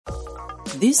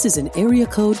This is an Area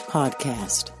Code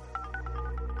Podcast.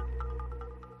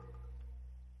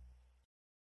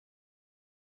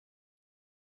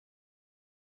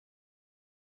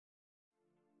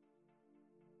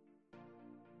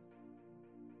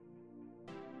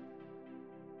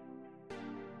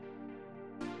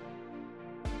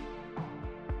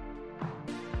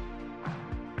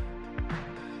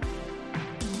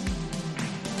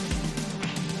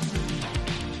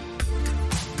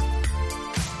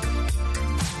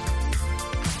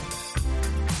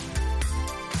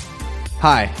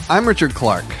 Hi, I'm Richard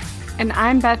Clark. And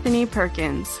I'm Bethany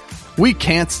Perkins. We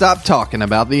can't stop talking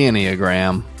about the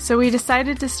Enneagram. So we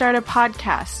decided to start a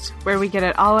podcast where we get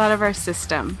it all out of our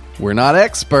system. We're not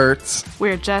experts.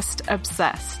 We're just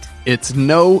obsessed. It's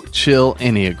No Chill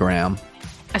Enneagram.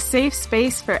 A safe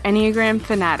space for Enneagram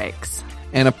fanatics.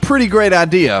 And a pretty great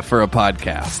idea for a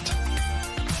podcast.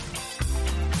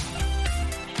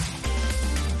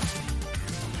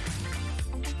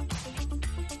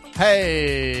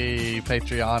 Hey,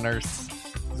 Patreoners.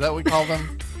 Is that what we call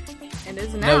them? It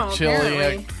is now,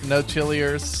 apparently. No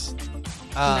chilliers.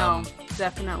 No,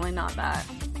 definitely not that.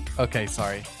 Okay,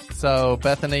 sorry. So,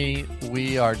 Bethany,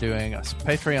 we are doing a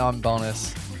Patreon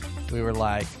bonus. We were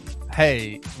like,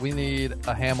 hey, we need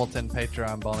a Hamilton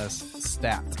Patreon bonus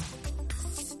stat.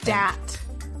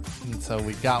 And so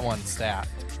we got one stat.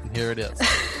 And here it is.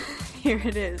 Here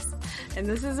it is. And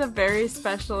this is a very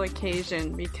special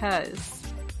occasion because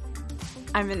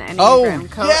I'm an Enneagram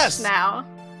coach now.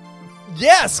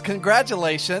 Yes,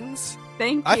 congratulations.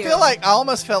 Thank you. I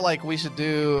almost felt like we should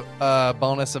do a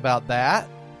bonus about that,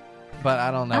 but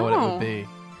I don't know what it would be.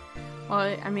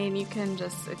 Well, I mean, you can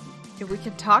just, if we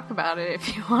could talk about it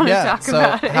if you want to talk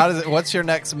about it. What's your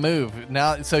next move?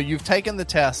 Now, so you've taken the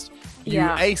test. You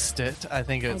aced it, I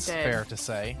think it's fair to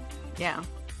say. Yeah.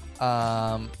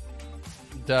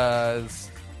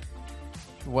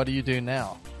 What do you do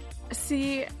now?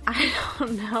 See, I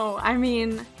don't know. I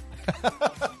mean,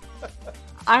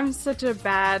 I'm such a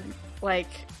bad,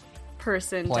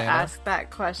 person Planner? to ask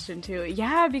that question to.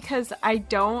 Yeah, because I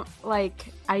don't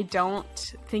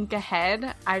think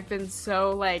ahead. I've been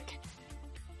so,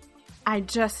 I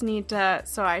just need to,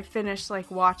 so I finished,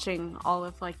 watching all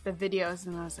of, the videos,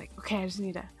 and I was like, okay, I just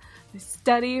need to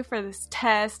study for this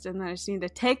test, and then I just need to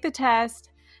take the test,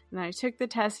 and then I took the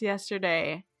test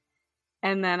yesterday.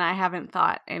 And then I haven't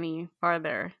thought any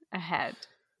farther ahead.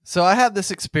 So I had this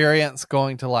experience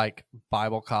going to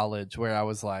Bible college where I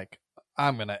was like,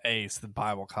 I'm going to ace the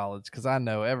Bible college because I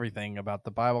know everything about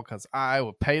the Bible because I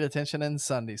paid attention in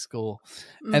Sunday school.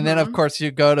 Mm-hmm. And then, of course,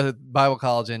 you go to Bible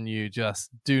college and you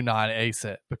just do not ace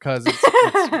it because it's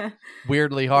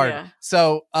weirdly hard. Yeah.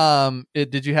 So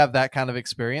did you have that kind of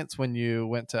experience when you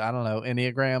went to, I don't know,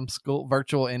 Enneagram school,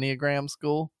 virtual Enneagram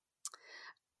school?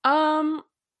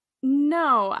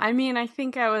 No, I mean, I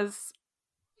think I was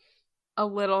a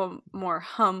little more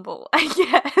humble, I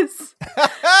guess.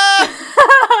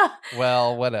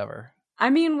 Well, whatever.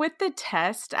 I mean, with the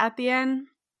test at the end,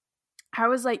 I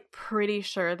was pretty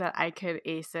sure that I could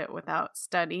ace it without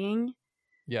studying.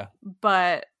 Yeah.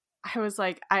 But I was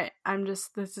I'm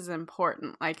just, this is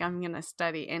important. I'm going to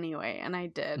study anyway. And I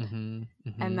did. Mm-hmm,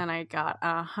 mm-hmm. And then I got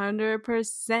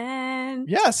 100%.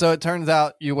 Yeah. So it turns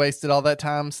out you wasted all that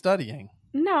time studying.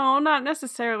 No, not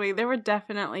necessarily. There were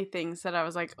definitely things that I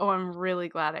was like, oh, I'm really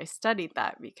glad I studied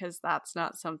that because that's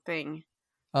not something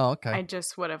I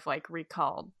just would have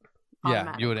recalled.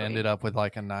 Yeah, you would have ended up with a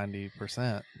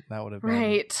 90%. That would have been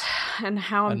right. And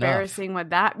how enough. Embarrassing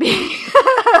would that be?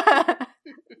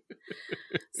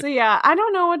 So yeah, I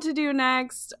don't know what to do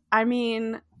next. I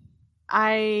mean,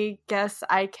 I guess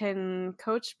I can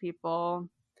coach people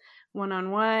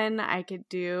one-on-one. I could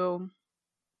do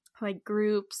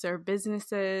groups or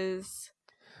businesses.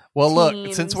 Well, teams.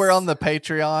 Look, since we're on the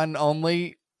Patreon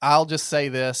only, I'll just say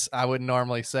this. I wouldn't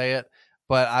normally say it,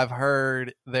 but I've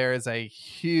heard there is a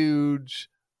huge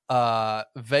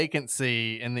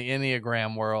vacancy in the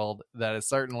Enneagram world that is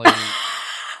certainly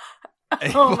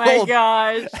oh my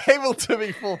gosh, able to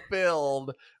be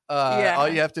fulfilled. All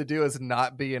you have to do is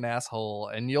not be an asshole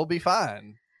and you'll be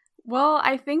fine. Well,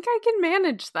 I think I can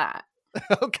manage that.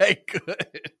 Okay,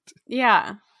 good.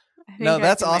 Yeah. No,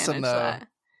 that's awesome though. That.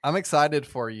 I'm excited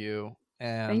for you,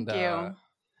 and thank you.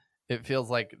 It feels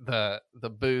like the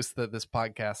boost that this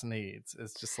podcast needs.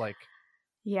 It's just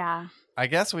yeah. I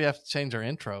guess we have to change our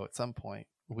intro at some point.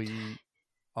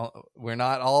 We're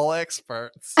not all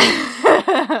experts.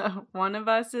 One of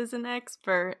us is an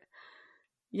expert.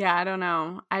 Yeah, I don't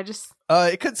know. I just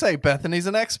it could say Bethany's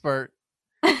an expert.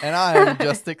 And I am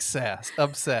just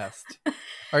obsessed.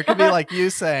 Or it could be like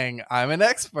you saying, I'm an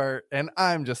expert and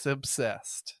I'm just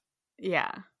obsessed.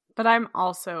 Yeah. But I'm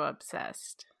also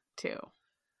obsessed too.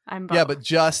 I'm both. Yeah, but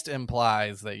just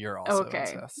implies that you're also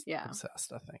obsessed. Yeah.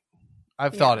 Obsessed, I think.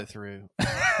 I've thought it through.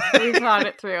 We thought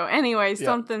it through. Anyway, Yeah.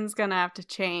 something's gonna have to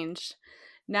change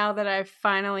now that I've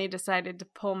finally decided to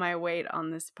pull my weight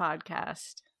on this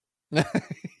podcast.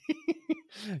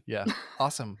 Yeah.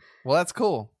 Awesome. Well, that's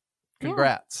cool.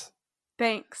 Congrats.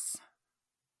 Thanks.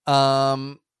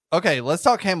 Okay, let's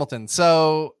talk Hamilton.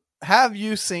 So, have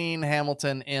you seen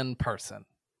Hamilton in person?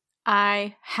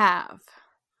 I have.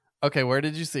 Okay, where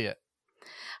did you see it?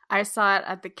 I saw it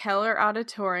at the Keller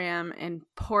Auditorium in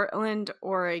Portland,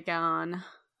 Oregon.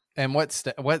 And what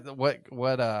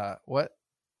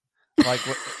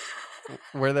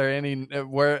were there any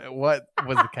what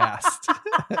was the cast?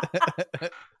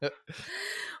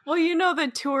 Well, you know the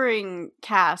touring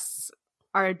casts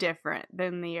are different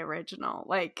than the original.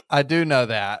 Like, I do know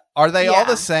that. Are they all Yeah.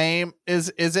 the same? Is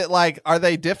it like, are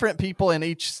they different people in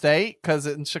each state? Because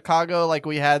in Chicago, like,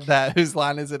 we had that "Whose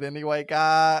Line Is It Anyway"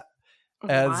 guy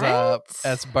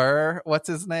as Burr. What's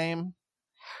his name?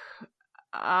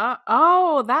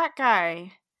 Oh, that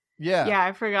guy. Yeah. Yeah,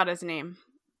 I forgot his name.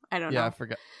 I don't Yeah, know. I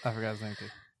forgot his name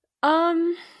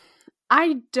too.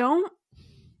 I don't.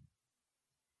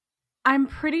 I'm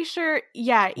pretty sure.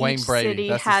 Yeah, Wayne each Brady, city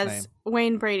that's his has name.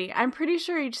 Wayne Brady. I'm pretty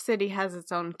sure each city has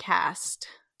its own cast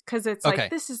because it's Okay. like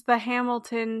this is the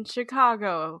Hamilton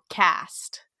Chicago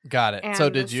cast. Got it. And So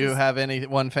did this you is- have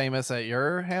anyone famous at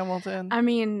your Hamilton? I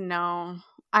mean, no,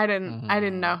 I didn't. I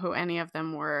didn't Mhm. know who any of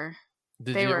them were.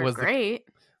 Did They you, were was great.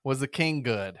 Was the king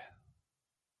good?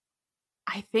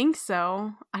 I think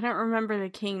so. I don't remember the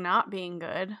king not being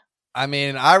good. I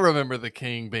mean, I remember the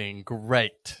king being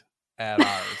great at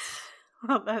ours.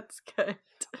 Well, that's good.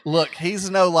 Look, he's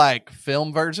no like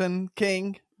film version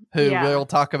king who Yeah. we'll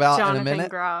talk about Jonathan in a minute.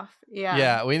 Groff. Yeah.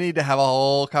 Yeah, we need to have a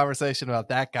whole conversation about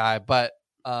that guy. But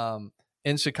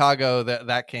in Chicago,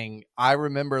 that king, I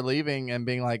remember leaving and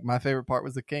being like, my favorite part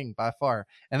was the king by far,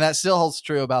 and that still holds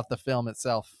true about the film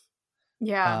itself.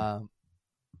 Yeah.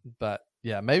 But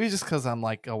yeah, maybe just because I'm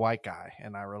like a white guy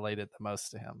and I related the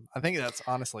most to him. I think that's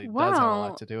honestly does have a Wow.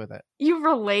 lot to do with it. You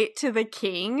relate to the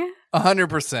king?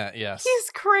 100%, yes.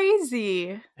 He's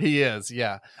crazy. He is,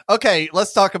 yeah. Okay,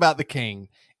 let's talk about the king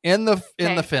in the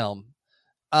Okay. film.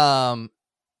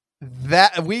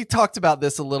 That we talked about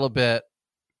this a little bit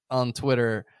on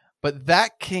Twitter, but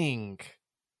that king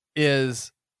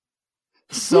is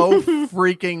so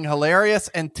freaking hilarious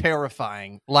and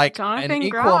terrifying, like Jonathan in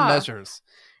equal Groff. measures.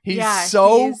 He's Yeah,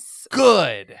 so he's-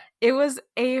 good. It was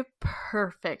a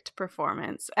perfect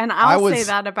performance. And I'll say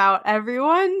that about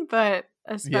everyone, but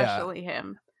especially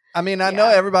him. I mean, I know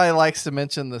Yeah. everybody likes to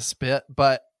mention the spit,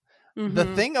 but the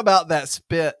Mhm. thing about that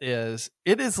spit is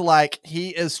it is like he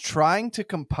is trying to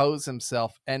compose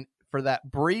himself, and for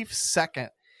that brief second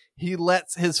he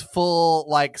lets his full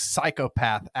like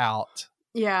psychopath out.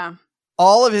 Yeah.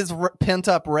 All of his pent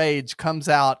up rage comes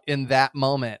out in that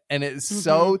moment, and it's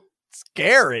so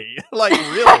scary. Like,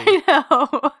 really.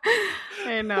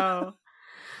 I know.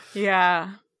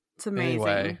 Yeah. It's amazing.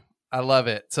 Anyway, I love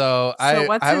it. So, So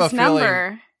what's I have his a feeling.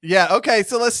 number? Yeah, okay,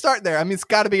 so let's start there. I mean, it's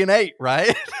got to be an 8,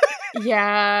 right?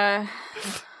 Yeah.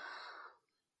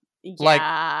 Like-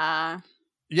 Yeah.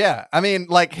 Yeah, I mean,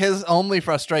 like, his only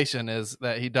frustration is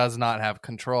that he does not have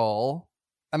control.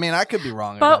 I mean, I could be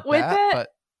wrong But about with that, it-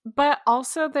 But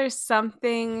also there's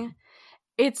something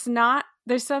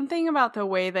there's something about the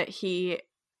way that he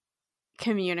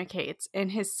communicates in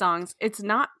his songs. It's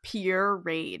not pure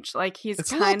rage. Like he's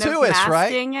It's a little kind of two-ish, right?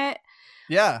 masking it.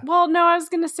 yeah. Well, no, I was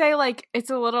going to say like it's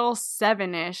a little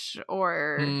 7-ish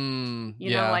or Mm,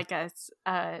 you yeah. know, like a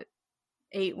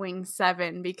 8-wing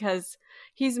 7 because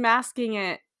he's masking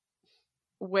it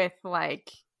with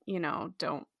like, you know,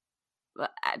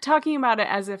 talking about it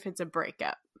as if it's a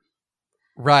breakup.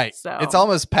 Right. So- It's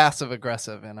almost passive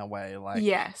aggressive in a way. Like,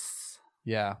 Yes.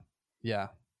 yeah.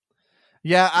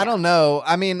 I don't know.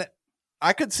 I mean,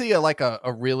 I could see a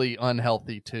really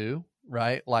unhealthy too,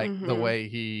 right? Like the Mhm.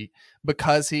 way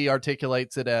because he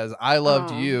articulates it as "I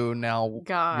loved Oh, you, now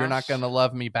Gosh. you're not going to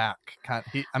love me back."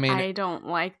 I don't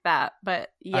like that, but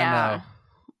I yeah.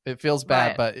 know. It feels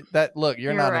bad, but you're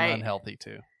You're not right. an unhealthy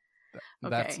too.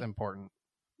 That's Okay. important.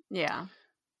 Yeah.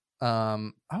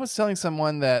 I was telling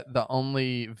someone that the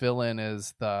only villain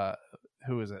is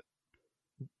who is it?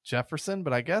 Jefferson,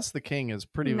 but I guess the king is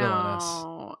pretty villainous.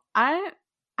 No.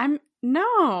 I'm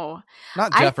no.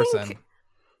 Not I Jefferson.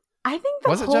 I think the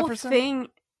Was it whole Jefferson? thing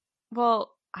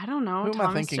well, I don't know. Who am I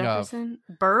Thomas thinking of? Jefferson?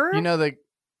 Burr? You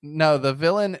know the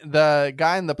villain, the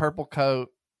guy in the purple coat.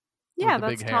 Yeah, with the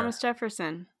that's big hair. Thomas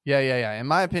Jefferson. Yeah. In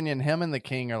my opinion, him and the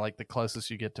King are like the closest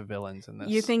you get to villains in this.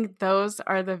 You think those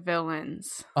are the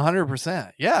villains?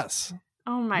 100%. Yes.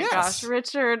 Oh my Yes. gosh,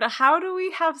 Richard, how do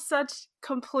we have such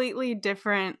completely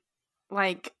different,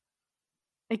 like,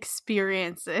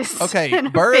 experiences? Okay,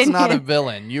 and Burr is not a opinions?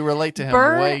 villain. You relate to him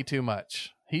Burr- way too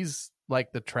much. He's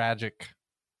like the tragic.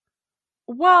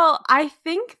 Well, I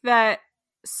think that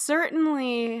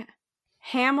certainly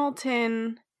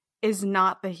Hamilton is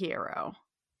not the hero.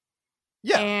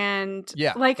 Yeah. And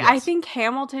Yeah, like I yes. think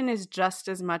Hamilton is just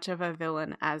as much of a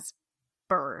villain as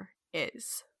Burr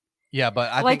is. Yeah,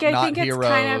 but I Like, think I not think it's heroes.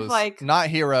 kind of like- not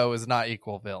hero is not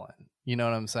equal villain. You know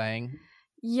what I'm saying?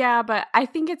 Yeah, but I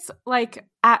think it's like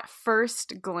at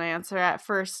first glance or at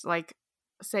first, like,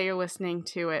 say you're listening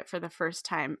to it for the first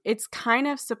time, it's kind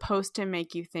of supposed to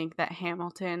make you think that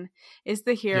Hamilton is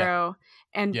the hero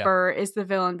and Yeah. Burr is the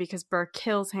villain because Burr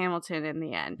kills Hamilton in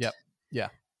the end. Yep. Yeah.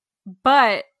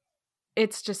 But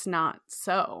it's just not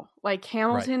so. Like,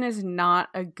 Hamilton is not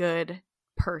a good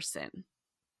person.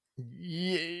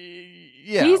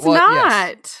 Yeah. He's well,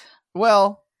 not. yes.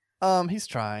 Well, he's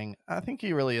trying. I think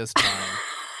he really is trying.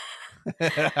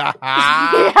 Yeah,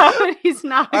 but he's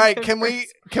not. All right, can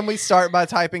can we start by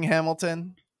typing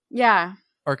Hamilton, Yeah.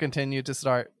 or continue to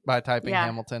start by typing Yeah.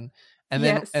 Hamilton, and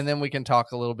Yes. then we can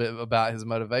talk a little bit about his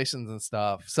motivations and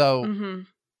stuff. So, Mm-hmm.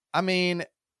 I mean,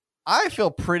 I feel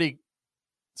pretty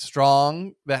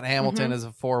strong that Hamilton Mm-hmm. is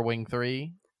a 4-wing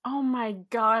 3. Oh my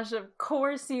gosh! Of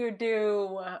course you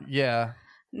do. Yeah.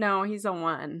 No, he's a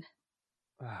 1.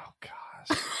 Oh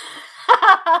gosh.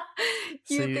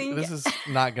 You See, think? this is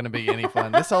not going to be any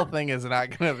fun. This whole thing is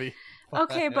not going to be fun.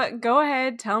 Okay, but go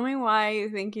ahead. Tell me why you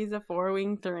think he's a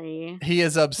 4-wing 3. He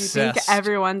is You obsessed. think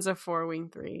everyone's a 4-wing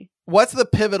 3? What's the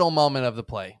pivotal moment of the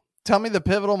play? Tell me the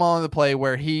pivotal moment of the play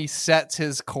where he sets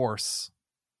his course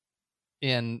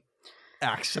in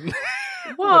action.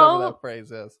 Well, Whatever that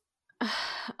phrase is.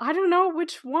 I don't know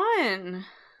which one.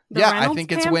 The Yeah, I Reynolds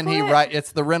think it's when he pamphlet?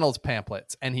 it's the Reynolds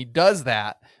pamphlets, and he does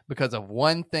that because of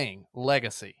one thing: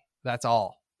 legacy. That's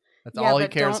all. That's Yeah, all he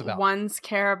but cares don't about. ones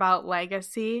care about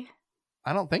legacy?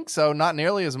 I don't think so. Not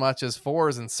nearly as much as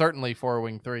 4s, and certainly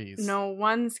 4-wing 3s. No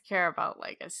ones care about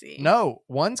legacy. No,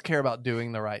 ones care about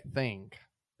doing the right thing.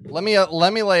 Let me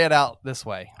lay it out this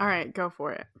way. All right, go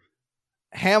for it.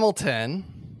 Hamilton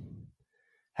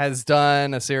has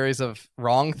done a series of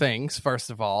wrong things.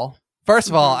 First of all,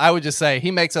 I would just say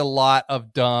he makes a lot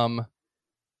of dumb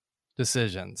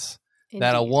decisions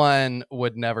that a Indeed. 1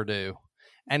 would never do,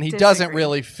 and he doesn't Disagree.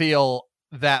 really feel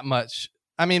that much.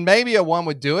 I mean, maybe a 1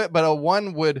 would do it, but a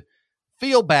 1 would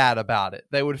feel bad about it.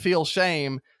 They would feel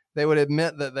shame. They would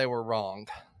admit that they were wrong.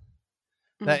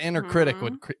 That inner critic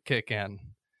would kick in.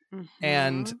 Mhm.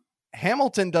 And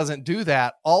Hamilton doesn't do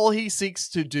that. All he seeks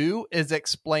to do is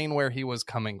explain where he was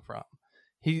coming from.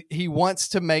 He wants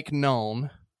to make known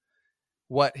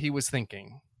what he was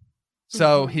thinking.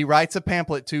 So Mhm. he writes a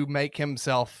pamphlet to make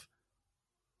himself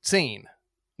seen,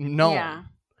 known. Yeah.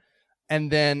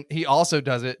 And then he also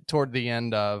does it toward the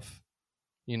end of,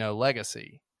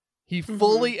 Legacy. He Mhm.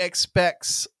 fully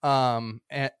expects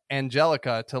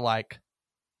Angelica to like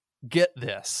get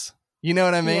this. You know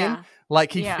what I mean? Yeah.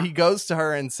 Like Yeah. he goes to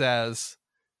her and says,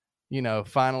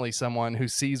 finally someone who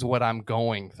sees what I'm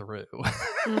going through,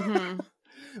 Mhm.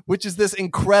 which is this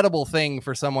incredible thing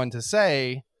for someone to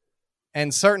say.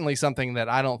 And certainly something that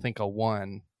I don't think a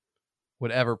 1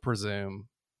 would ever presume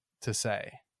to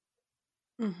say.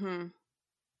 Mhm.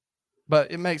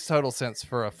 But it makes total sense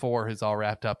for a 4 who's all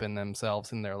wrapped up in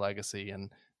themselves and their legacy, and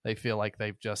they feel like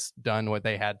they've just done what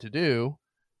they had to do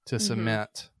to Mhm.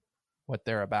 cement what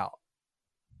they're about.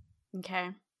 Okay.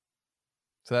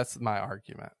 So that's my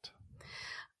argument.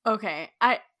 Okay.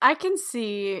 I can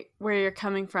see where you're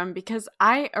coming from because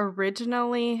I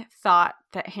originally thought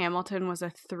that Hamilton was a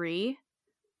 3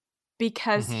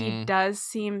 because he Mhm. does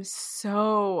seem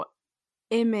so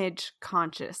image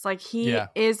conscious. Like he Yeah,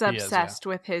 is he is, yeah. obsessed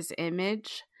with his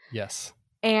image. Yes.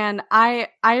 And I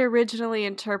originally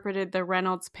interpreted the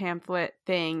Reynolds pamphlet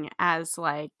thing as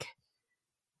like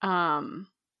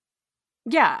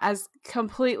as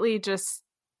completely just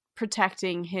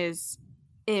protecting his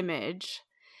image.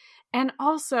 And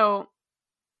also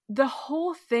the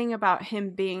whole thing about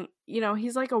him being,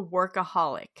 he's like a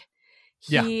workaholic.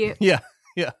 He Yeah.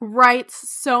 writes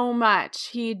so much.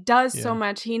 He does so Yeah.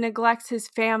 much. He neglects his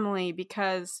family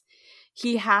because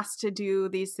he has to do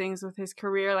these things with his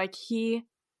career. Like he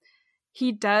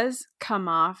does come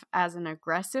off as an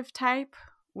aggressive type,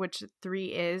 which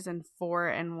 3 is and 4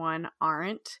 and 1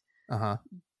 aren't. Uh-huh.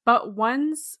 But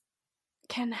 1s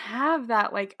can have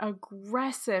that like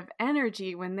aggressive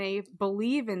energy when they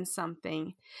believe in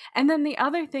something. And then the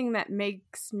other thing that made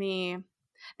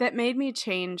me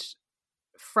change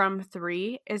from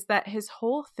 3 is that his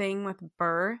whole thing with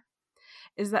Burr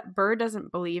is that Burr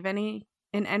doesn't believe in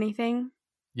anything.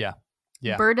 Yeah.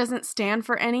 Yeah. Burr doesn't stand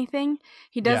for anything.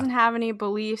 He doesn't have any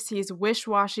beliefs. He's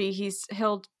wish-washy.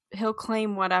 He'll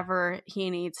claim whatever he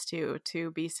needs to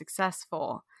be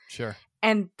successful. Sure.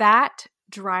 And that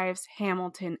drives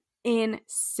Hamilton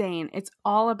insane. It's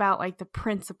all about like the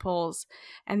principles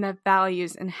and the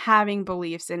values and having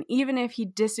beliefs. And even if he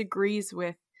disagrees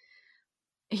with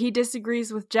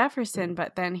Jefferson,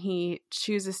 but then he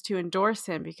chooses to endorse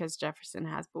him because Jefferson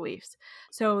has beliefs.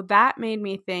 So that made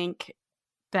me think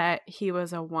that he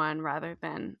was a 1 rather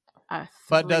than a 3.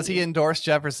 But does he endorse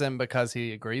Jefferson because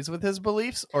he agrees with his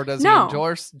beliefs, or does No.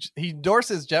 he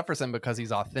endorses Jefferson because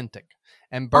he's authentic,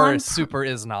 and Burr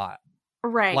is not?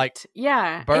 Right. Like,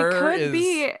 yeah. Burr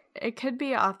it could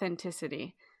be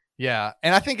authenticity. Yeah.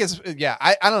 And I think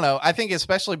I don't know. I think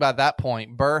especially by that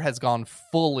point, Burr has gone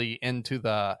fully into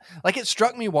like, it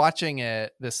struck me watching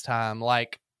it this time,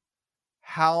 like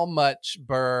how much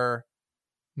Burr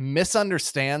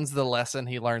misunderstands the lesson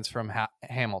he learns from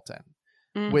Hamilton,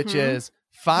 which is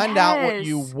find out what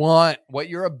you want, what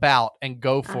you're about, and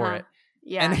go for it.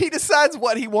 Yeah. And he decides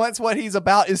what he wants, what he's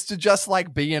about is to just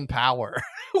like be in power,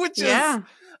 which is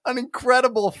an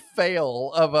incredible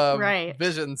fail of a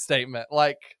vision statement.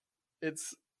 Like,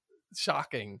 it's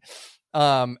shocking.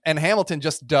 And Hamilton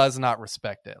just does not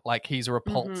respect it. Like, he's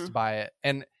repulsed by it.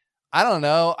 And I don't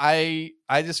know. I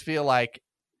just feel like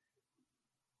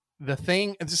the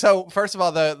thing. So first of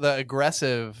all, the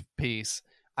aggressive piece,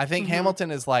 I think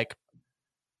Hamilton is like,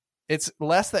 it's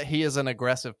less that he is an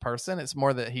aggressive person. It's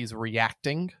more that he's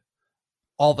reacting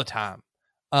all the time.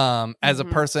 As a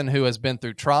person who has been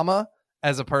through trauma,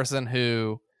 as a person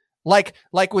who, like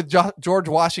with George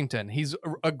Washington, he's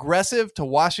aggressive to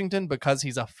Washington because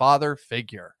he's a father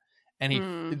figure. And he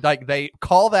like, they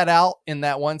call that out in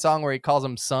that one song where he calls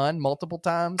him son multiple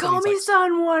times. Call me like,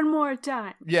 son one more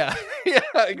time. Yeah. Yeah,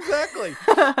 exactly.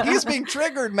 He's being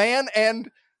triggered, man.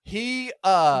 And he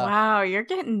wow, you're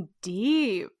getting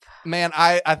deep. Man,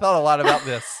 I thought a lot about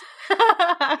this.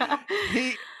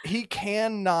 He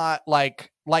cannot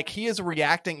like he is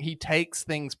reacting. He takes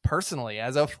things personally.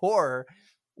 As a 4,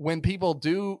 when people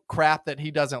do crap that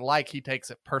he doesn't like, he takes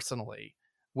it personally,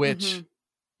 which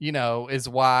you know, is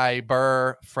why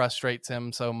Burr frustrates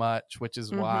him so much, which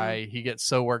is why he gets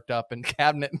so worked up in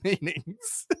cabinet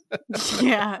meetings.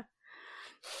 Yeah.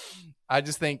 I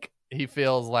just think he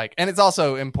feels like, and it's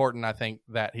also important, I think,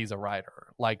 that he's a writer,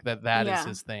 like that is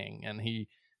his thing. And he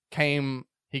came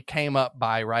up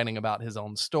by writing about his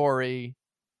own story.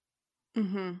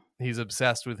 He's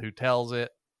obsessed with who tells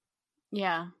it.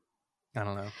 Yeah. I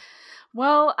don't know.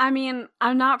 Well, I mean,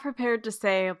 I'm not prepared to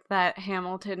say that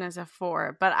Hamilton is a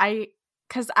 4, but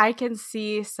because I can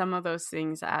see some of those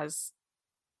things as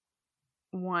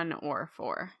 1 or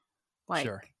 4. Like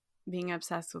being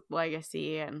obsessed with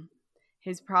legacy and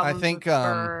his problems. I think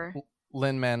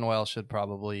Lin-Manuel should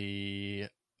probably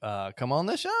come on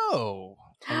the show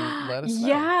and let us know.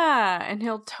 Yeah, and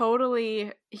he'll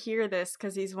totally hear this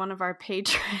because he's one of our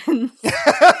patrons.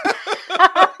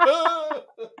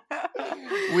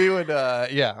 We would,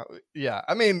 yeah.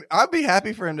 I mean, I'd be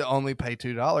happy for him to only pay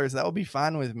 $2. That would be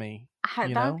fine with me.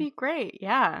 That would be great.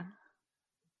 Yeah.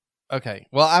 Okay.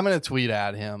 Well, I'm going to tweet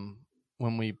at him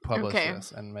when we publish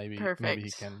this, and maybe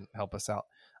he can help us out.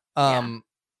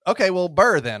 Okay. Well,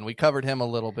 Burr, then we covered him a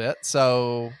little bit.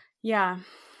 So yeah.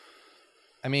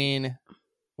 I mean,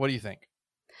 what do you think?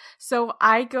 So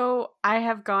I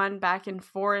have gone back and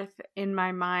forth in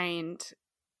my mind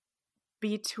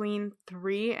between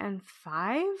 3 and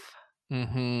 5.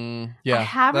 Yeah, I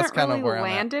haven't that's kind really of where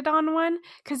landed on one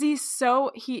because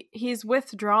he's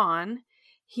withdrawn.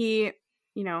 He,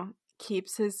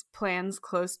 keeps his plans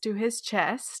close to his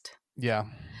chest. Yeah,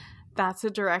 that's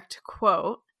a direct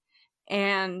quote.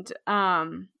 And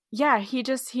he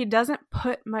doesn't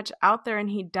put much out there,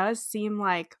 and he does seem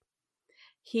like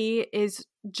he is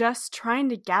just trying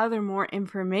to gather more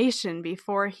information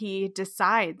before he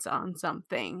decides on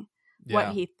something. What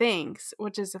he thinks,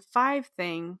 which is a 5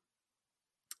 thing.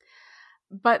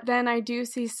 But then I do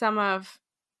see some of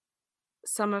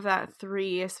that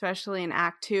 3, especially in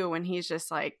Act 2, when he's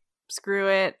just like, screw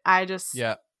it, I just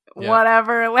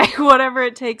whatever, like whatever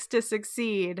it takes to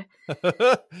succeed.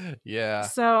 Yeah.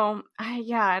 So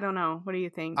I don't know. What do you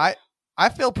think? I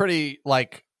feel pretty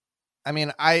like, I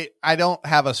mean, I don't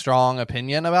have a strong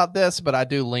opinion about this, but I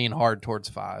do lean hard towards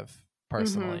 5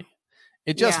 personally.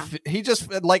 It just he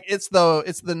just like it's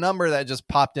the number that just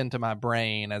popped into my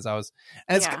brain as I was,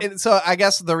 and so I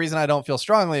guess the reason I don't feel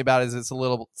strongly about it is it's a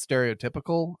little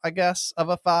stereotypical, I guess, of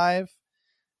a 5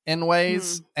 in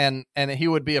ways, and he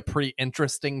would be a pretty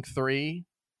interesting 3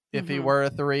 if he were a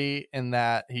 3, in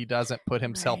that he doesn't put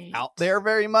himself out there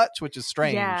very much, which is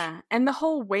strange. Yeah, and the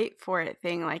whole wait for it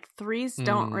thing, like 3s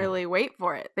don't really wait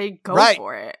for it; they go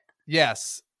for it.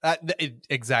 Yes,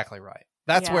 exactly right.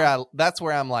 That's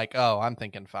where I'm like, oh, I'm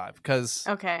thinking 5 because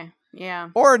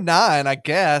or 9, I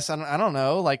guess. I don't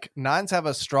know. Like 9s have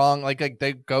a strong like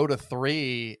they go to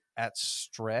 3 at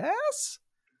stress,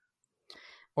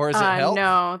 or is it health?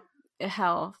 No,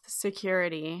 health,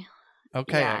 security.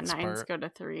 Okay, yeah, expert. 9s go to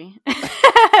 3. Miss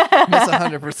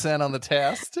 100% on the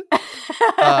test.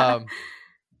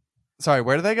 Sorry,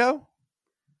 where do they go?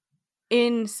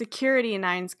 In security,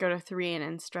 9s go to 3, and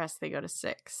in stress, they go to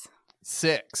 6.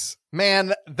 6.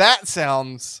 Man, that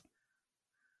sounds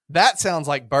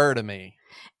like Burr to me.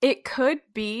 It could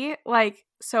be like,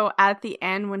 so at the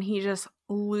end when he just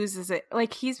loses it,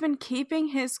 like he's been keeping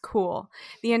his cool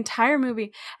the entire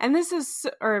movie, and this is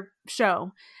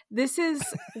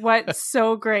what's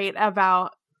so great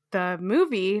about the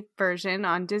movie version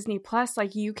on Disney Plus.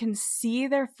 Like you can see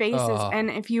their faces, and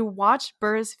if you watch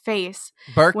Burr's face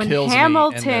when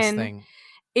Hamilton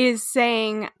is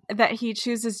saying that he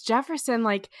chooses Jefferson,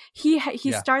 like he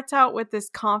starts out with this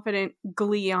confident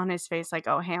glee on his face, like,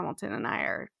 oh, Hamilton and I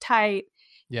are tight.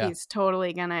 Yeah. He's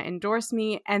totally gonna endorse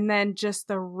me. And then just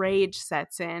the rage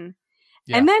sets in.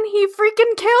 Yeah. And then he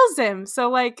freaking kills him. So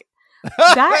like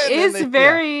that is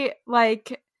very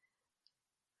like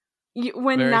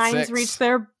when very 9s 6. Reach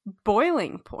their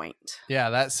boiling point. Yeah,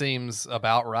 that seems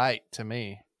about right to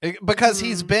me. Because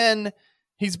he's been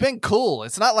cool.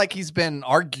 It's not like he's been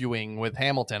arguing with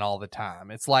Hamilton all the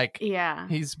time. It's like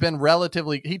he's been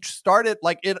he started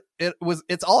like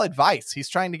it's all advice. He's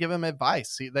trying to give him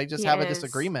advice. They just have a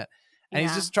disagreement, and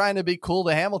he's just trying to be cool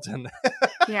to Hamilton.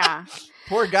 Yeah.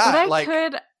 Poor guy.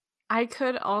 But I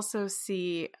could also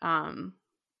see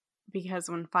because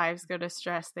when 5s go to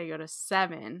stress, they go to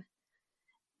 7,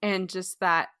 and just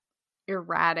that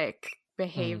erratic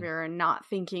behavior and not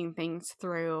thinking things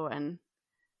through, and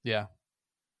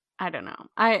I don't know.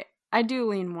 I do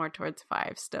lean more towards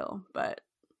 5 still, but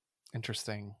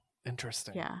interesting.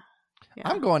 Yeah.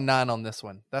 I'm going 9 on this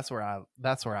one. That's where I'm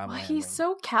landing. He's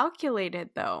so calculated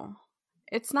though.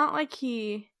 It's not like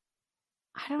I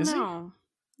don't know.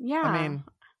 Yeah. I mean,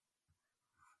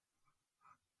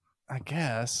 I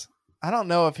guess. I don't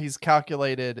know if he's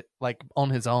calculated like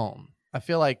on his own. I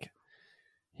feel like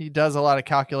he does a lot of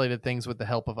calculated things with the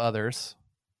help of others,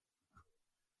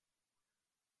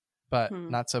 but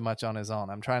not so much on his own.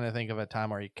 I'm trying to think of a time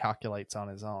where he calculates on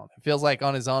his own. It feels like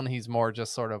on his own, he's more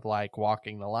just sort of like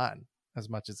walking the line as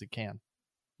much as he can,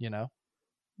 you know?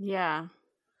 Yeah.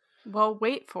 Well,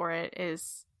 wait for it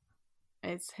is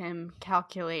him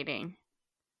calculating.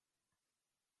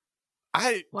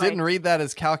 I didn't read that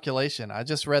as calculation. I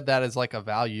just read that as like a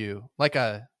value, like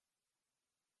a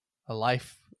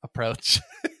life approach.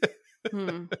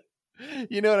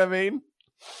 You know what I mean?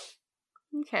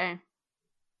 Okay.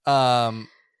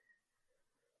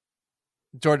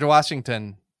 George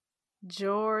Washington.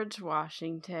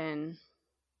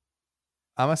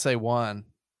 I'm gonna say 1.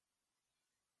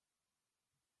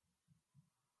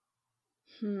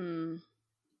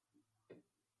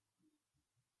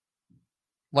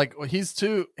 Like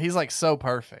he's like so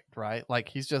perfect, right? Like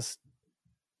he's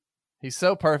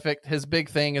so perfect. His big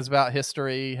thing is about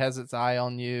history, has its eye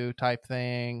on you type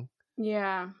thing.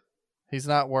 Yeah. He's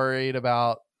not worried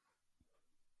about.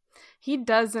 He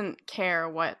doesn't care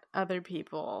what other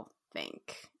people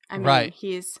think. I mean,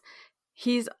 he's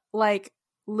like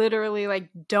literally like,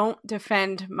 don't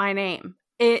defend my name.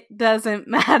 It doesn't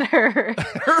matter.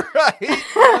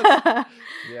 Right.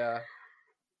 Yeah.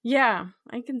 Yeah,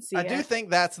 I can see I do think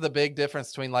that's the big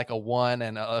difference between like a 1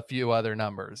 and a few other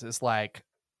numbers. It's like,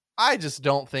 I just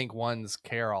don't think 1s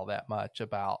care all that much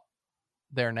about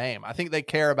their name. I think they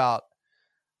care about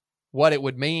what it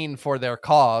would mean for their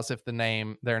cause if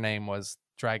their name was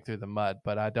dragged through the mud,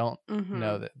 but I don't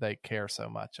know that they care so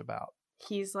much about.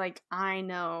 He's like, I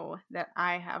know that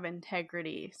I have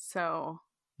integrity, so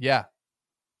yeah.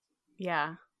 See it.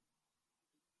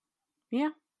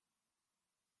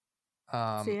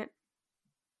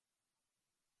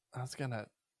 I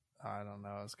don't know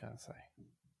what I was gonna say.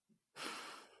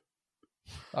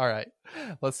 All right,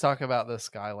 let's talk about the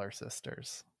Schuyler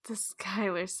sisters. This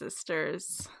Peggy.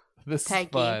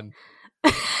 Is fun.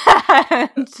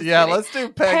 Yeah, let's do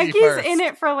Peggy Peggy's first. in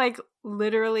it for like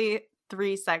literally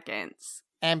 3 seconds.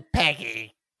 And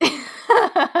Peggy.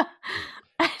 I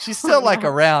She's still like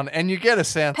around, and you get a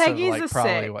sense Peggy's of like a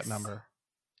probably 6. what number.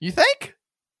 You think?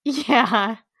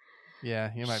 Yeah.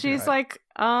 Yeah, you might She's be right.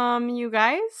 like, you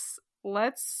guys,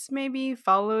 let's maybe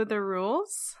follow the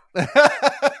rules.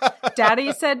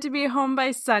 Daddy said to be home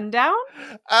by sundown.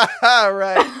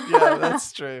 Right. Yeah,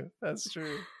 that's true. That's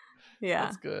true. Yeah.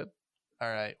 That's good. All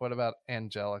right. What about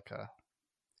Angelica?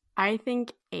 I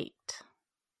think 8.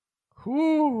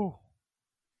 Whoo.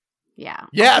 Yeah.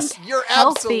 Yes, you're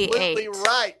healthy absolutely 8.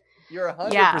 right. You're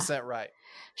 100% right.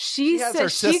 She has says her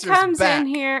she sister's comes back. in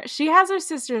here. She has her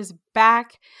sister's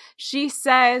back. She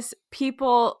says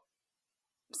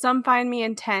some find me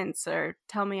intense or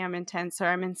tell me I'm intense or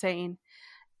I'm insane.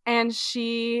 And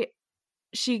she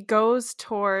goes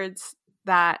towards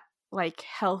that like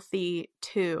healthy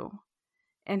 2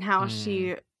 and how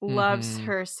she loves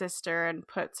her sister and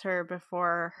puts her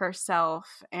before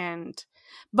herself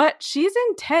but she's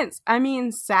intense. I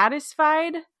mean,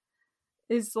 Satisfied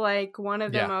is like one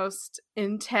of the most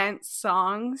intense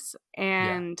songs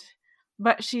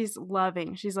but she's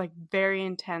loving. She's like very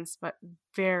intense but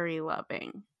very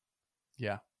loving.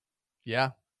 Yeah.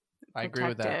 Yeah. I agree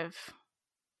with that.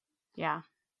 Yeah.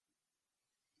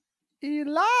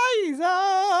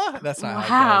 Eliza. That's not how it goes.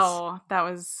 Wow, that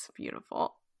was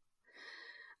beautiful.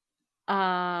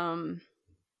 What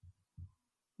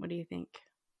do you think?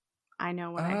 I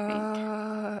know what I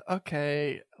think.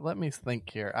 Okay, let me think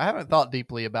here. I haven't thought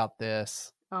deeply about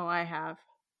this. Oh, I have.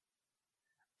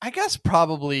 I guess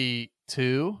probably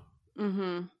 2.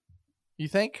 Mm-hmm. You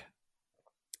think?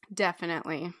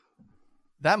 Definitely.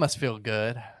 That must feel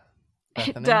good.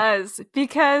 Bethany. It does,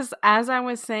 because as I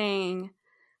was saying,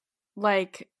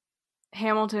 like,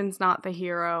 Hamilton's not the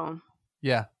hero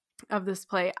of this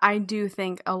play. I do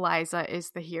think Eliza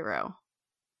is the hero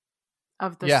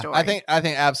of the story. I think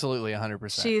absolutely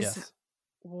 100%. She's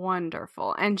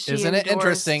wonderful, and she isn't it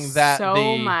interesting that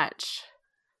so much.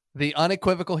 The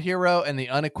unequivocal hero and the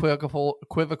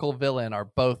unequivocal villain are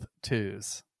both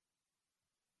 2s.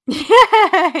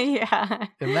 Yeah.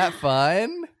 Isn't that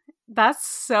fun? That's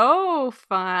so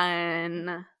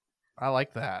fun. I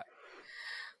like that.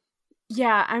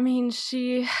 Yeah, I mean,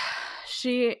 she's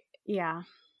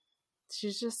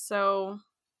just so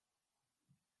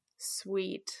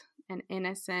sweet and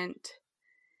innocent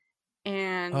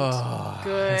and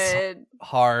good. It's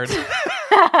hard.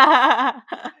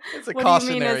 It's a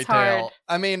cautionary tale. Hard?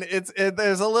 I mean,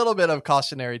 there's a little bit of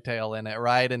cautionary tale in it,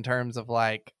 right? In terms of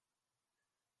like,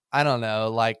 I don't know,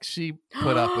 like she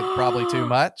put up with probably too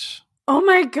much. Oh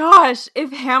my gosh.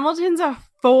 If Hamilton's a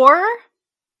 4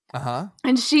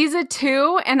 and she's a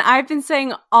 2, and I've been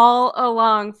saying all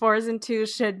along 4s and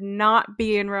 2s should not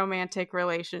be in romantic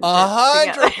relationships.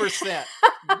 100%.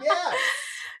 Yes.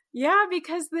 Yeah,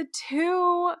 because the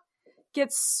 2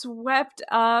 gets swept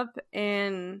up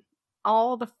in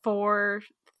all the 4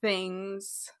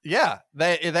 things. Yeah,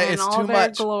 it's all too their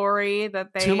much glory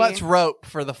that they too much rope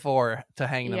for the 4 to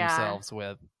hang themselves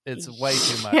with. It's way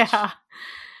too much.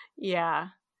 Yeah.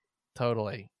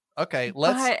 Totally. Okay,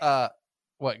 let's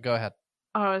what? Go ahead.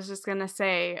 I was just gonna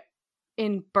say,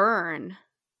 in Burn,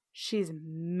 she's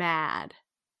mad.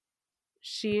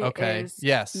 She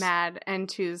is mad, and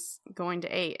 2's going to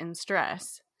 8 in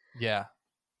stress. Yeah.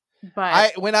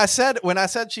 But when I said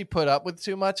she put up with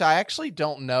too much, I actually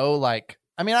don't know. Like,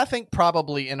 I mean, I think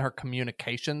probably in her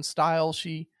communication style,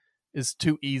 she is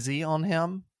too easy on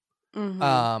him.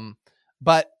 Mm-hmm.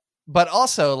 But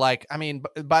also, like, I mean,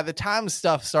 by the time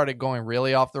stuff started going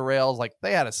really off the rails, like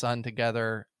they had a son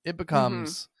together, it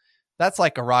becomes that's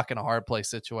like a rock and a hard place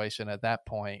situation at that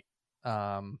point.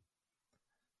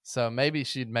 So maybe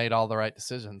she'd made all the right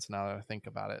decisions now that I think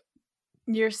about it.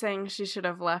 You're saying she should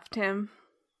have left him?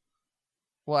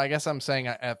 Well, I guess I'm saying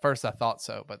at first I thought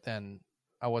so, but then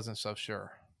I wasn't so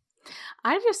sure.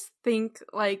 I just think,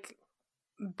 like,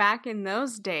 back in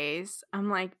those days, I'm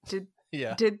like, did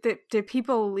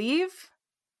people leave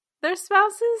their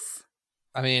spouses?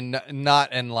 I mean, not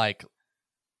and like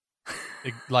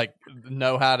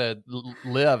know how to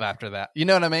live after that. You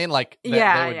know what I mean? Like they would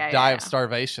die of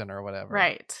starvation or whatever.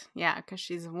 Right. Yeah, because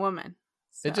she's a woman.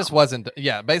 So. It just wasn't.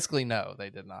 Yeah, basically, no, they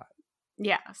did not.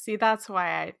 Yeah. See, that's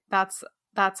why that's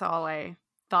all I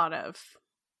thought of.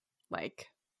 Like,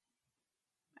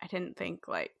 I didn't think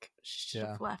like she should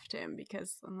have left him,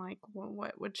 because I'm like, well,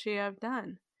 what would she have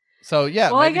done? So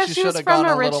yeah, well, maybe I guess she was have from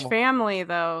gone a rich family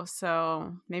though,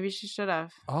 so maybe she should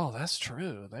have. Oh, that's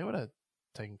true. They would have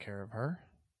taken care of her.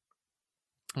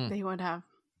 They would have.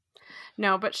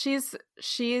 No, but she's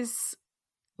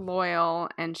loyal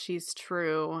and she's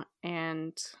true,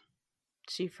 and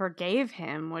she forgave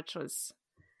him, which was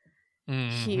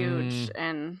huge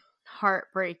and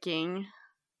heartbreaking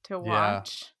to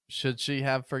watch. Should she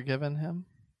have forgiven him?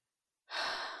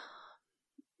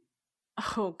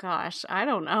 Oh gosh, I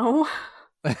don't know.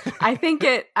 I think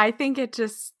it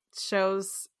just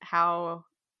shows how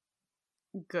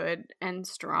good and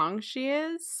strong she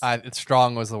is.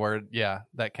 Strong was the word,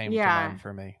 that came to mind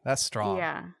for me. That's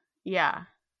strong. Yeah.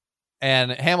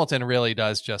 And Hamilton really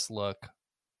does just look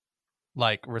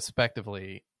like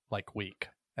respectively like weak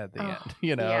at the end.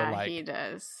 Yeah, like he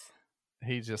does.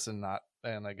 He's just not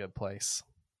in a good place.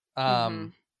 Mm-hmm.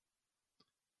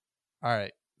 All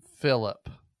right, Philip.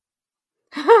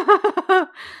 I'm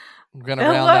gonna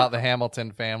round out the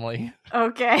Hamilton family.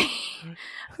 Okay.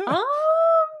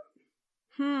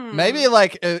 Maybe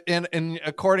like in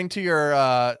according to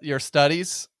your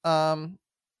studies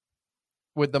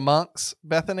with the monks,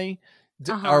 Bethany,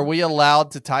 are we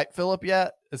allowed to type Philip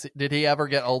yet? Did he ever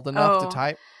get old enough to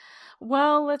type?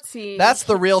 Well, let's see. That's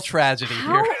the real tragedy here.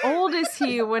 How old is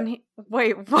he when he...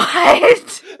 Wait,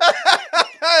 what?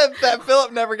 That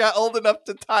Philip never got old enough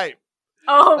to type.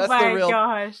 Oh my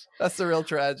gosh. That's the real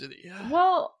tragedy.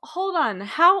 Well, hold on.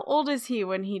 How old is he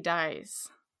when he dies?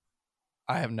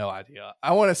 I have no idea.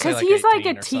 I want to say like 'cause he's like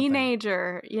a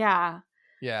teenager. Yeah.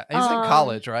 Yeah. He's in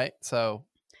college, right? So.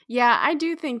 Yeah, I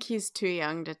do think he's too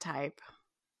young to type.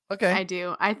 Okay. I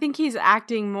do. I think he's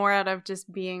acting more out of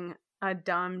just being a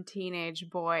dumb teenage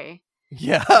boy.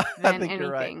 Yeah, than I think anything.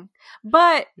 you're right.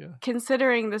 But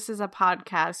considering this is a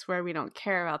podcast where we don't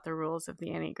care about the rules of the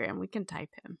Enneagram, we can type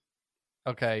him.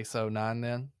 Okay, so 9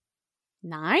 then?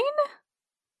 9?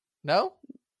 No?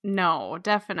 No,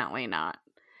 definitely not.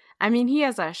 I mean, he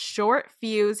has a short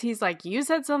fuse. He's like, you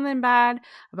said something bad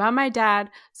about my dad,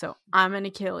 so I'm going to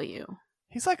kill you.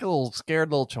 He's like a little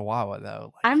scared little chihuahua,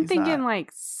 though. Like, I'm thinking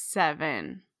like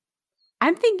 7.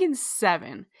 I'm thinking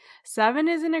 7. 7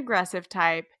 is an aggressive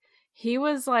type. He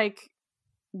was like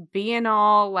being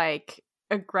all like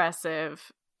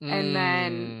aggressive. And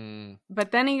then,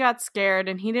 but then he got scared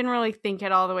and he didn't really think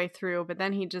it all the way through. But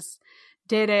then he just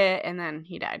did it and then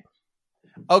he died.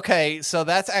 Okay, so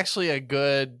that's actually a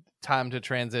good time to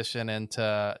transition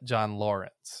into John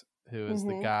Lawrence, who is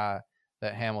the guy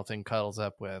that Hamilton cuddles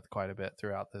up with quite a bit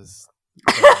throughout this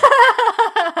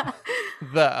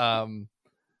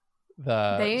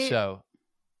the show.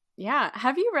 Yeah.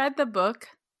 Have you read the book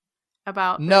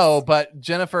about this? No, but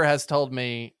Jennifer has told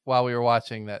me while we were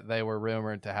watching that they were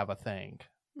rumored to have a thing.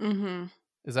 Mm-hmm.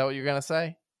 Is that what you're gonna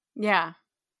say? Yeah.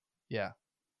 Yeah.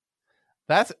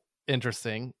 That's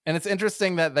interesting. And it's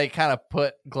interesting that they kind of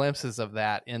put glimpses of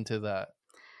that into the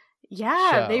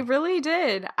show. They really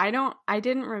did. I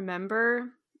didn't remember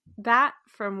that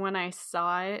from when I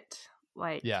saw it.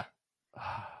 Like, yeah.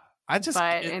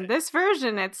 But in this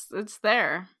version, it's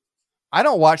there. I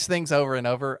don't watch things over and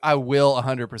over. I will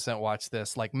 100% watch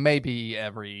this, like maybe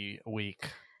every week,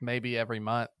 maybe every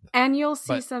month. And you'll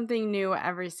see something new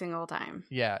every single time.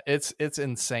 Yeah, it's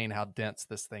insane how dense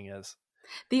this thing is.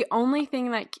 The only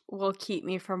thing that will keep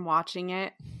me from watching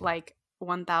it like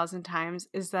 1,000 times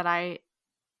is that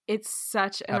it's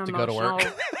such an emotional... Have to go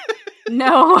to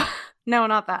work? No,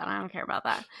 not that. I don't care about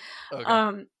that.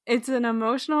 Okay. It's an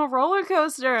emotional roller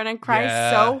coaster and I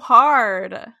cry so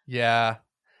hard. Yeah.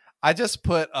 I just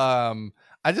put a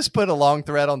long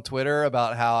thread on Twitter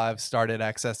about how I've started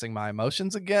accessing my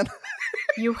emotions again.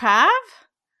 You have?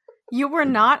 You were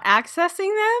not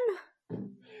accessing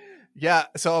them? Yeah,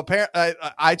 so apparently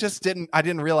I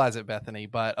didn't realize it, Bethany,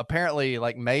 but apparently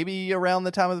like maybe around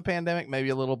the time of the pandemic, maybe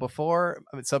a little before,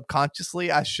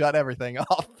 subconsciously I shut everything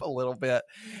off a little bit.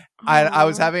 I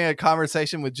was having a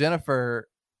conversation with Jennifer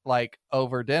like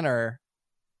over dinner,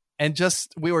 and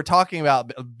just we were talking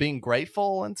about being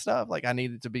grateful and stuff. Like I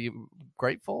needed to be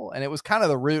grateful, and it was kind of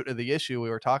the root of the issue we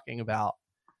were talking about.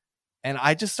 And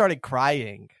I just started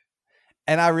crying,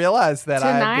 and I realized that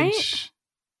Tonight?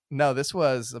 No, this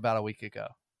was about a week ago.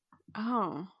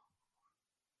 Oh.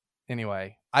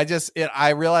 Anyway, I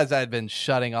realized I had been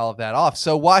shutting all of that off.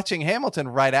 So watching Hamilton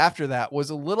right after that was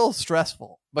a little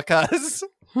stressful because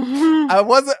I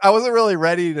wasn't really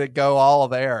ready to go all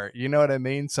there. You know what I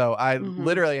mean? So I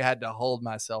literally had to hold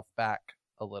myself back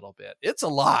a little bit. It's a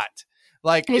lot.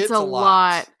 Like it's a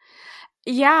lot.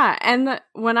 Yeah, and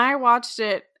when I watched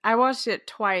it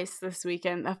twice this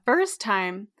weekend. The first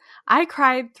time, I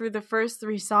cried through the first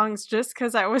 3 songs just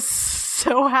because I was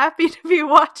so happy to be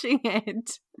watching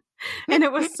it. And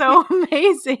it was so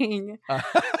amazing. I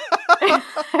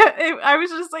was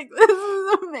just like, this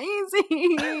is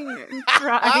amazing.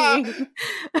 Crying.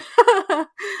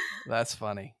 That's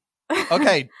funny.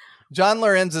 Okay. John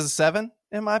Lorenz is 7,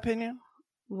 in my opinion.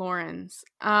 Lawrence.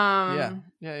 Yeah.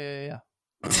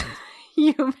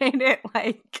 You made it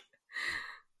like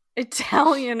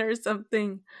Italian or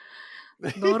something.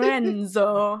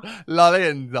 Lorenzo.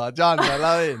 Lorenzo, John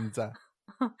Lorenzo.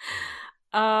 I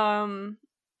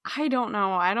don't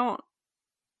know. I don't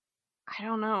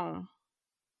know.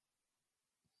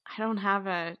 I don't have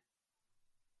a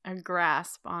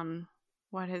grasp on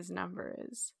what his number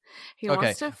is. He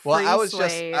wants to free I was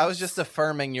slaves. just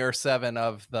affirming your 7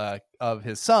 of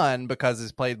his son because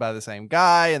it's played by the same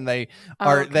guy, and they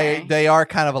are they are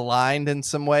kind of aligned in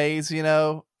some ways, you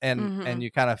know, and you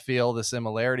kind of feel the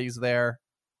similarities there.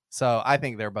 So I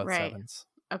think they're both 7s.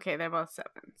 Okay, they're both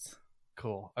 7s.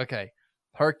 Cool. Okay,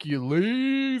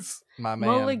 Hercules, my man.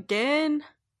 Mulligan.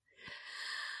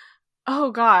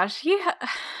 Oh gosh, he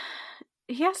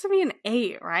has to be an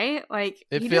 8, right? Like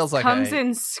it he feels just like comes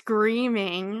in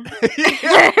screaming.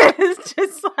 Yeah. It's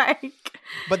just like.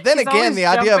 But then again, the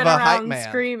idea of a hype man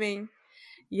screaming.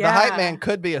 Yeah, the hype man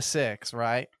could be a 6,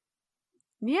 right?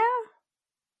 Yeah,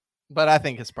 but I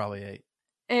think it's probably 8.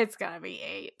 It's gotta be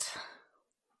 8.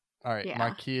 All right, yeah.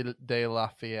 Marquis de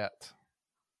Lafayette.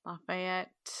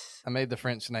 Lafayette. I made the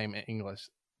French name in English.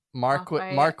 Marquis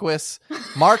de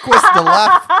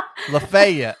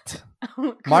Lafayette.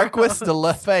 Marquis de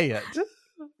Lafayette.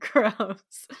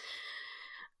 Gross.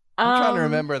 I'm trying to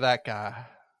remember that guy.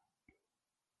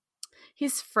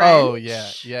 He's French. Oh, yeah.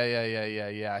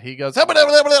 He goes... that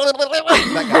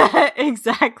guy.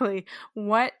 Exactly.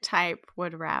 What type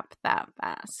would rap that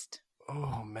fast?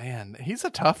 Oh, man. He's a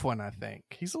tough one, I think.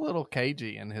 He's a little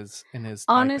cagey in his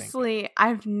Honestly,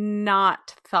 I've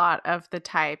not thought of the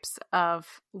types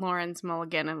of Lawrence,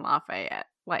 Mulligan, and Lafayette.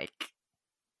 Like,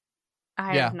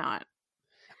 I have not.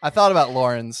 I thought about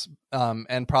Lawrence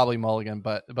and probably Mulligan,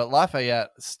 but Lafayette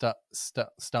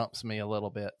stumps me a little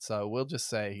bit. So we'll just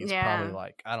say he's probably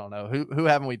like, I don't know. Who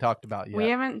haven't we talked about yet? We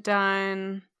haven't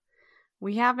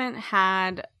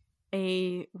had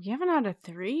a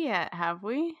 3 yet, have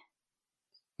we?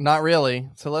 Not really.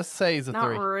 So let's say he's a 3.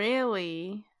 Not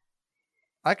really.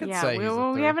 I could say he's a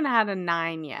 3. We haven't had a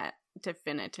 9 yet,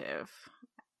 definitive.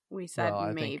 We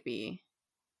said maybe.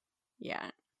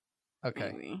 Yeah.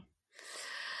 Okay. Maybe.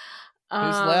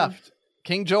 Who's left?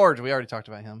 King George. We already talked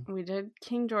about him. We did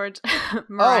King George.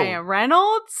 Mariah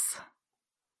Reynolds.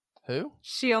 Who?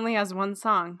 She only has one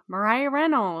song. Mariah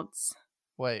Reynolds.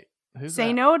 Wait. Who's Say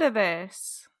that? No to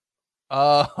This.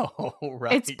 Oh,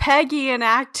 right. It's Peggy in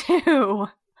Act 2.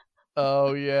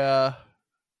 Oh, yeah.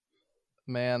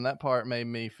 Man, that part made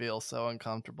me feel so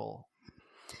uncomfortable.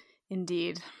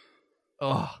 Indeed.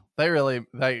 Oh,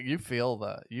 you feel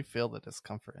the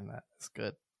discomfort in that. It's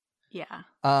good. Yeah.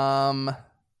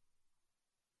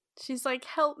 She's like,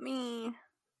 help me.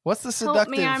 What's the seductive? Help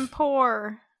me, I'm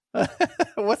poor.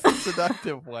 What's the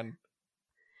seductive one?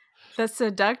 The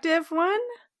seductive one?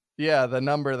 Yeah, the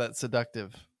number that's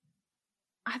seductive.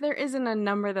 There isn't a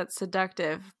number that's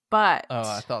seductive, but... Oh,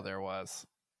 I thought there was.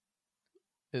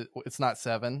 It's not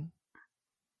 7?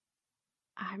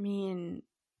 I mean,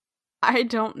 I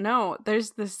don't know.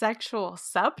 There's the sexual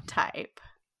subtype.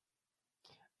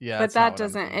 Yeah, but that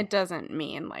doesn't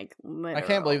mean like literal. I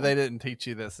can't believe they didn't teach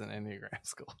you this in Enneagram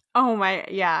school. Oh my,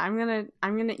 yeah, I'm gonna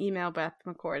email Beth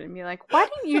McCord and be like, why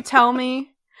didn't you tell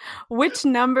me which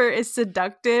number is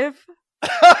seductive?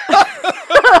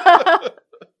 I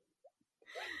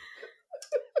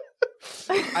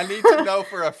need to know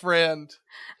for a friend.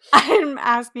 I'm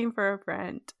asking for a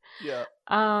friend. Yeah.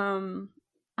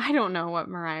 I don't know what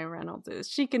Mariah Reynolds is.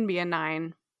 She can be a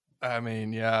 9. I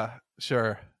mean, yeah,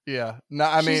 sure. Yeah.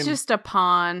 No, she's just a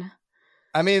pawn.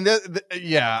 I mean,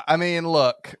 yeah. I mean,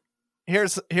 look,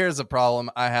 here's a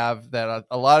problem I have that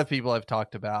a lot of people have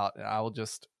talked about, and I will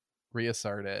just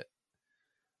reassert it.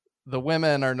 The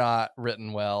women are not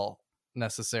written well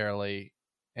necessarily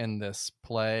in this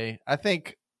play. I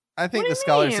think the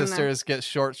Scholar Sisters get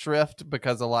short shrift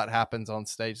because a lot happens on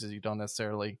stage that you don't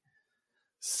necessarily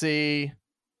see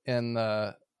in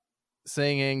the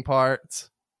singing parts.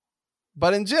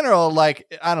 But in general, like,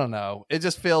 I don't know. It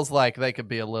just feels like they could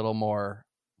be a little more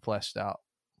fleshed out.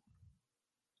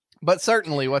 But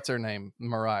certainly, what's her name?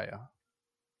 Mariah.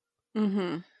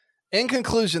 Mm-hmm. In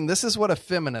conclusion, this is what a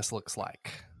feminist looks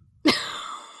like.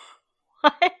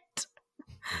 What?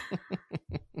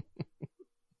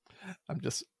 I'm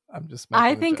just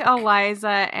I think Eliza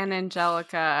and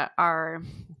Angelica are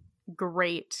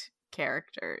great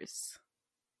characters.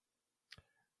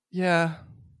 Yeah.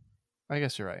 I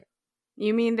guess you're right.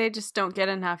 You mean they just don't get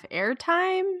enough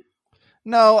airtime?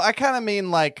 No, I kind of mean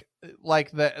like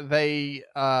they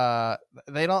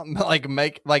don't like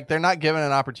make, like, they're not given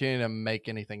an opportunity to make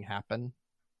anything happen,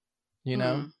 you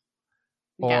know,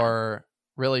 or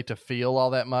really to feel all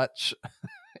that much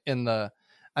in the.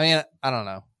 I mean, I don't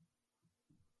know.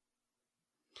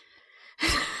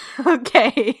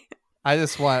 Okay. I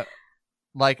just want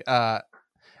like I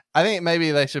think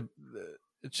maybe they should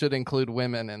it should include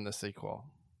women in the sequel.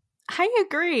 I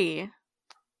agree.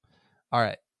 All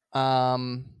right.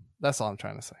 That's all I'm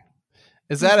trying to say.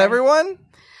 Is that Okay. everyone?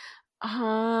 I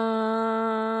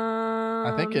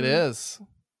I think it is.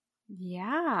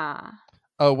 Yeah.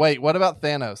 Oh wait, what about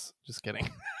Thanos? Just kidding.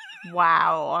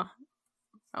 Wow.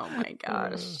 Oh my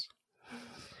gosh.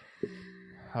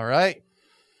 All right.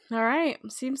 All right.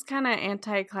 Seems kind of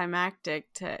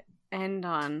anticlimactic to end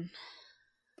on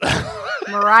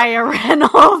Mariah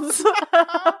Reynolds.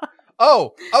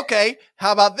 Oh, okay.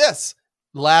 How about this?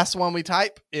 Last one we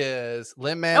type is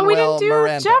Lin-Manuel Oh, we didn't do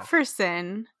Miranda.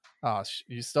 Jefferson. Oh,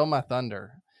 you stole my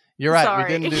thunder. You're right. Sorry. We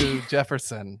didn't do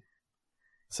Jefferson.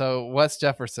 So what's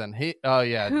Jefferson? There's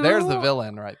the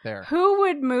villain right there. Who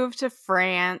would move to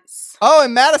France? Oh,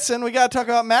 and Madison. We got to talk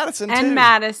about Madison too. And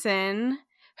Madison.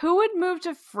 Who would move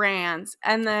to France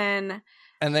and then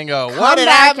go, come what did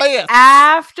I back miss?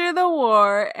 after the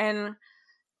war and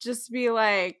just be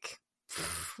like,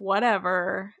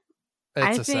 whatever.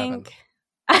 It's I a think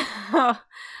 7.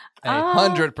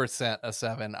 100% a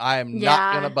 7. I am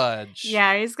not going to budge.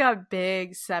 Yeah, he's got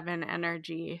big 7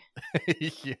 energy.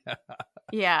 Yeah.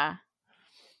 Yeah.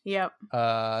 Yep.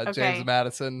 James Okay.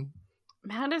 Madison.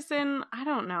 Madison, I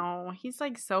don't know. He's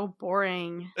like so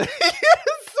boring.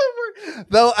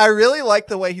 Though I really like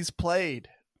the way he's played.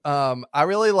 I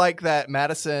really like that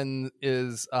Madison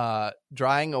is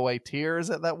drying away tears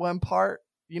at that one part.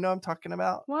 You know what I'm talking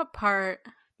about? What part?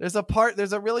 There's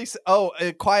a really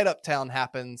Quiet Uptown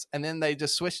happens, and then they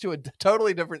just switch to a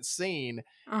totally different scene,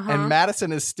 and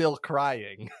Madison is still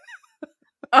crying.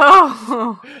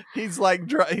 Oh, he's like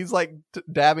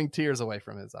dabbing tears away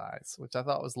from his eyes, which I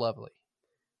thought was lovely.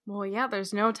 well, yeah.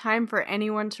 There's no time for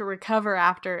anyone to recover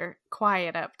after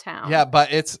Quiet Uptown. Yeah,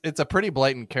 but it's a pretty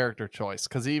blatant character choice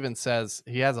because he even says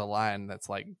he has a line that's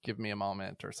like "Give me a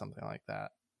moment" or something like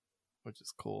that, which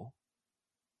is cool.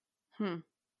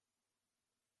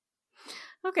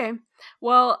 Okay.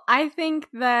 Well, I think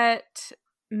that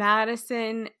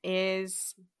Madison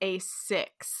is a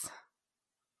 6.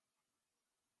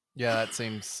 Yeah, that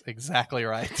seems exactly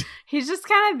right. He's just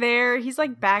kind of there. He's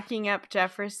like backing up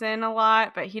Jefferson a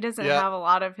lot, but he doesn't Yeah. have a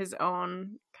lot of his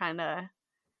own kind of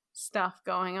stuff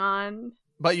going on.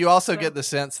 But you also get the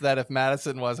sense that if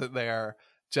Madison wasn't there,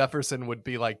 Jefferson would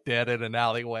be like dead in an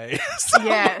alleyway.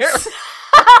 Yes.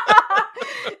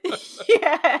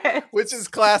 Yes. Which is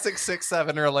classic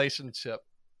 6-7 relationship.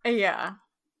 Yeah.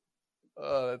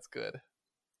 Oh, that's good.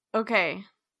 Okay.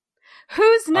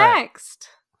 Who's next?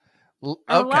 Or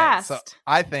Okay, last? so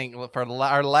I think for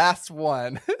our last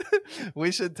one,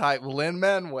 we should type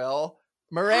Lin-Manuel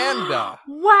Miranda.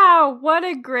 Wow, what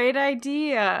a great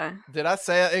idea. Did I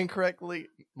say it incorrectly?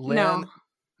 No.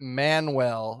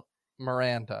 Lin-Manuel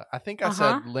Miranda. I think I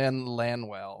said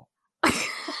Lin-Lanwell.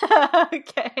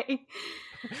 Okay.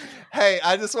 Hey,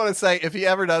 I just want to say, if he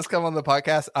ever does come on the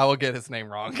podcast, I will get his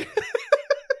name wrong.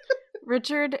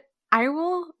 Richard, I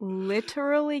will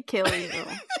literally kill you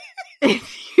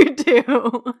if you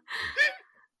do.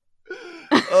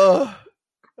 Oh,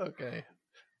 okay.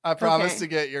 I promise to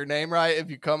get your name right if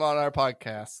you come on our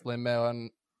podcast, Lin-Manuel.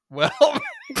 Well,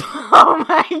 oh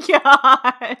my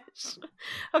gosh.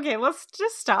 Okay, let's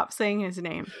just stop saying his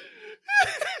name.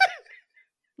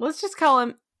 Let's just call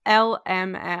him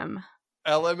LMM.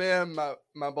 LMM,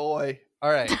 my boy.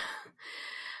 All right.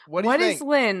 What do you What think? is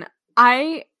Lin?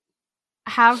 I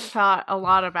have thought a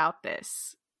lot about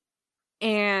this.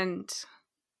 And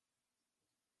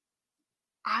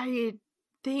I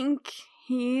think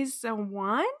he's a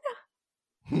 1?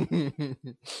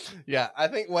 Yeah, I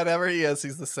think whatever he is,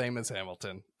 he's the same as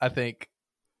Hamilton. I think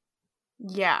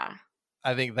Yeah.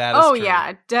 that is true.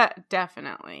 Yeah,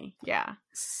 definitely. Yeah.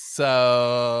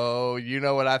 So, you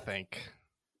know what I think.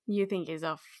 You think he's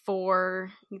a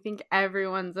 4? You think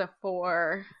everyone's a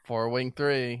 4? 4 wing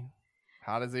 3.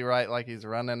 How does he write like he's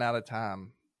running out of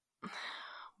time?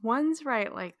 1's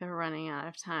right like they're running out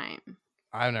of time.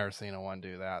 I've never seen a 1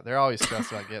 do that. They're always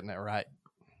stressed about getting it right.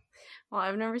 Well,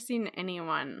 I've never seen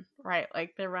anyone write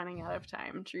like they're running out of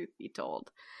time, truth be told.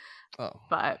 Oh.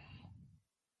 But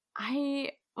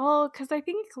because I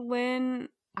think Lin,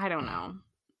 I don't know.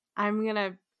 I'm going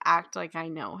to act like I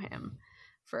know him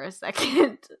for a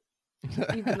second,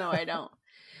 even though I don't.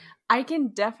 I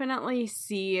can definitely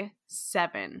see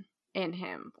 7 in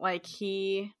him. Like,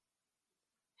 he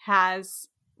has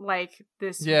like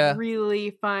this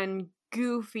really fun,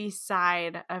 goofy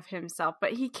side of himself,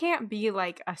 but he can't be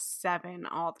like a 7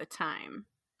 all the time.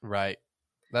 Right.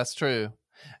 That's true.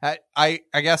 I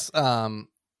guess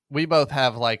we both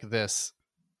have like this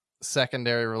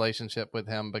secondary relationship with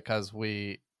him because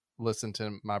we listen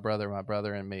to my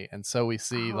brother and me, and so we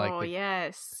see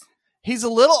yes, he's a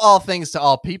little all things to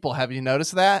all people. Have you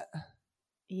noticed that?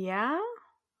 Yeah,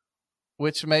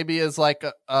 which maybe is like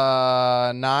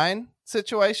a 9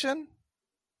 situation,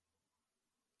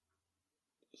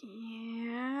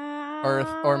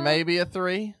 yeah, or maybe a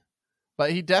 3,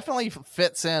 but he definitely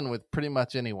fits in with pretty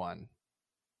much anyone.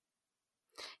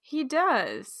 He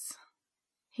does.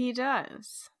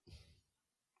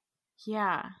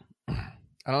 Yeah.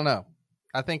 I don't know.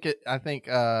 I think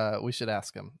we should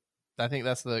ask him. I think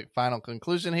that's the final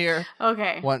conclusion here.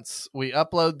 Okay. Once we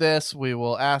upload this, we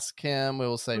will ask him. We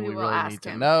will say we really need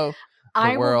to know.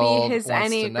 I will be his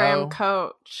Enneagram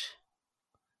coach.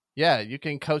 Yeah, you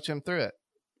can coach him through it.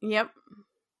 Yep.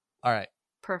 All right.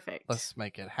 Perfect. Let's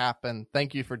make it happen.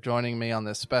 Thank you for joining me on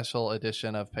this special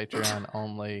edition of Patreon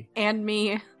only. And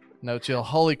me. No Chill.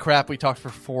 Holy crap, we talked for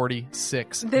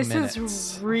 46 minutes. This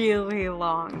is really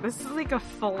long. This is like a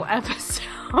full episode.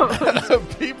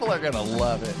 People are going to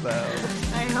love it, though.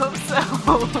 I hope so.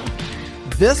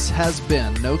 This has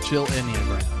been No Chill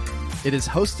Enneagram. It is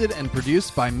hosted and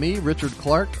produced by me, Richard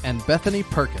Clark, and Bethany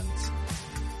Perkins.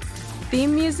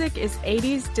 Theme music is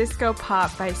 80s disco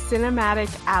pop by Cinematic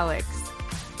Alex.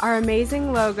 Our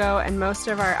amazing logo and most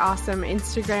of our awesome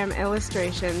Instagram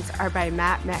illustrations are by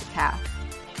Matt Metcalf.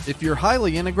 If you're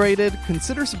highly integrated,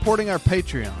 consider supporting our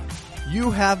Patreon. You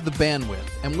have the bandwidth,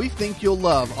 and we think you'll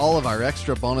love all of our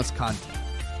extra bonus content.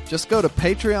 Just go to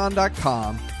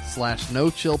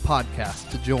patreon.com/NoChillPodcast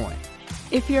to join.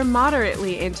 If you're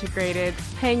moderately integrated,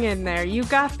 hang in there. You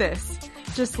got this.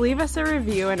 Just leave us a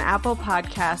review in Apple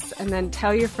Podcasts and then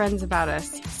tell your friends about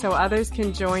us so others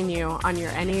can join you on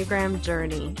your Enneagram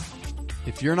journey.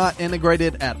 If you're not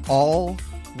integrated at all,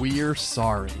 we're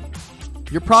sorry.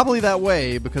 You're probably that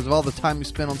way because of all the time you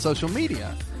spend on social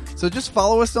media. So just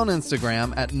follow us on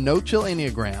Instagram at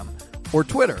NoChillEnneagram or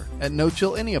Twitter at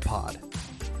NoChillEnneapod.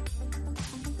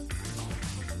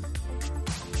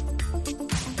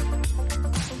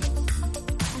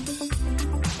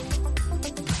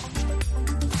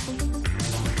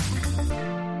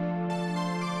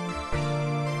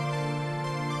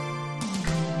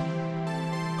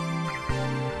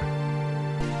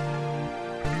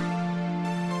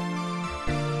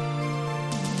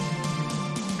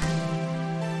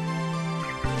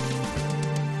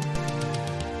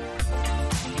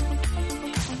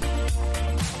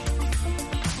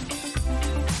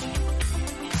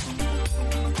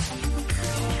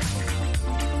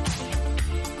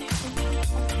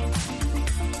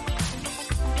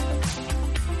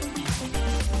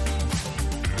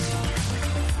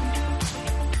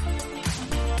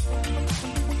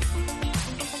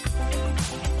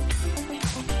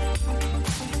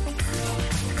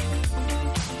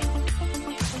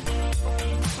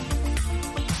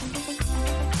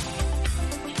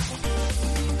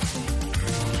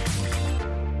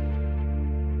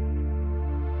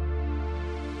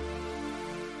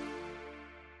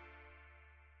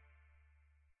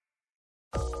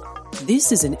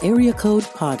 This is an Area Code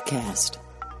Podcast.